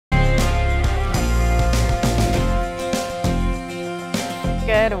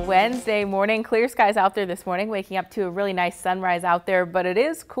Good Wednesday morning. Clear skies out there this morning, waking up to a really nice sunrise out there, but it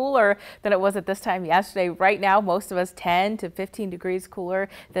is cooler than it was at this time yesterday. Right now, most of us 10 to 15 degrees cooler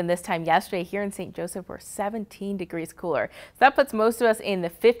than this time yesterday. Here in St. Joseph, we're 17 degrees cooler. So that puts most of us in the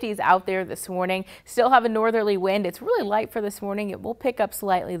 50s out there this morning. Still have a northerly wind. It's really light for this morning. It will pick up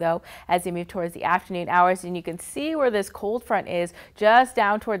slightly though as we move towards the afternoon hours, and you can see where this cold front is just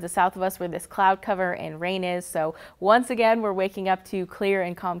down towards the south of us where this cloud cover and rain is. So once again, we're waking up to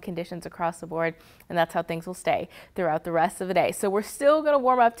clear and calm conditions across the board, and that's how things will stay throughout the rest of the day. So we're still going to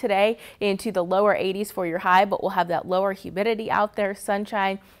warm up today into the lower 80s for your high, but we'll have that lower humidity out there,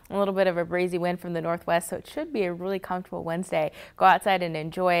 sunshine, a little bit of a breezy wind from the northwest, so it should be a really comfortable Wednesday. Go outside and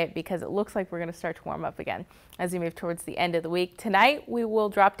enjoy it because it looks like we're going to start to warm up again as we move towards the end of the week. Tonight we will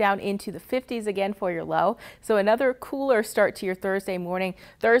drop down into the 50s again for your low, so another cooler start to your Thursday morning.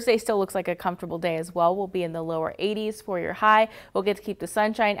 Thursday still looks like a comfortable day as well. We'll be in the lower 80s for your high. We'll get to keep the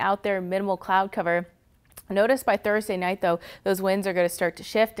sunshine out there, minimal cloud cover. Notice by Thursday night, though, those winds are going to start to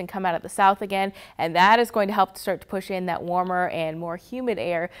shift and come out of the south again, and that is going to help to start to push in that warmer and more humid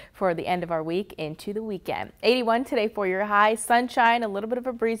air for the end of our week into the weekend. 81 today for your high, sunshine, a little bit of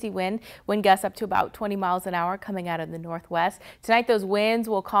a breezy wind gusts up to about 20 miles an hour coming out of the northwest. Tonight, those winds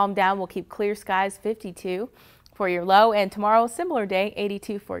will calm down. We'll keep clear skies, 52 for your low, and tomorrow similar day,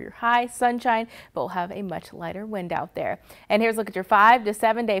 82 for your high, sunshine, but we'll have a much lighter wind out there. And here's a look at your 5 to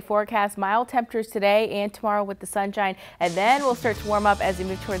 7 day forecast. Mild temperatures today and tomorrow with the sunshine, and then we'll start to warm up as we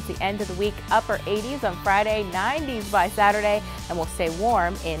move towards the end of the week. Upper 80s on Friday, 90s by Saturday, and we'll stay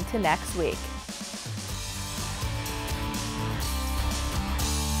warm into next week.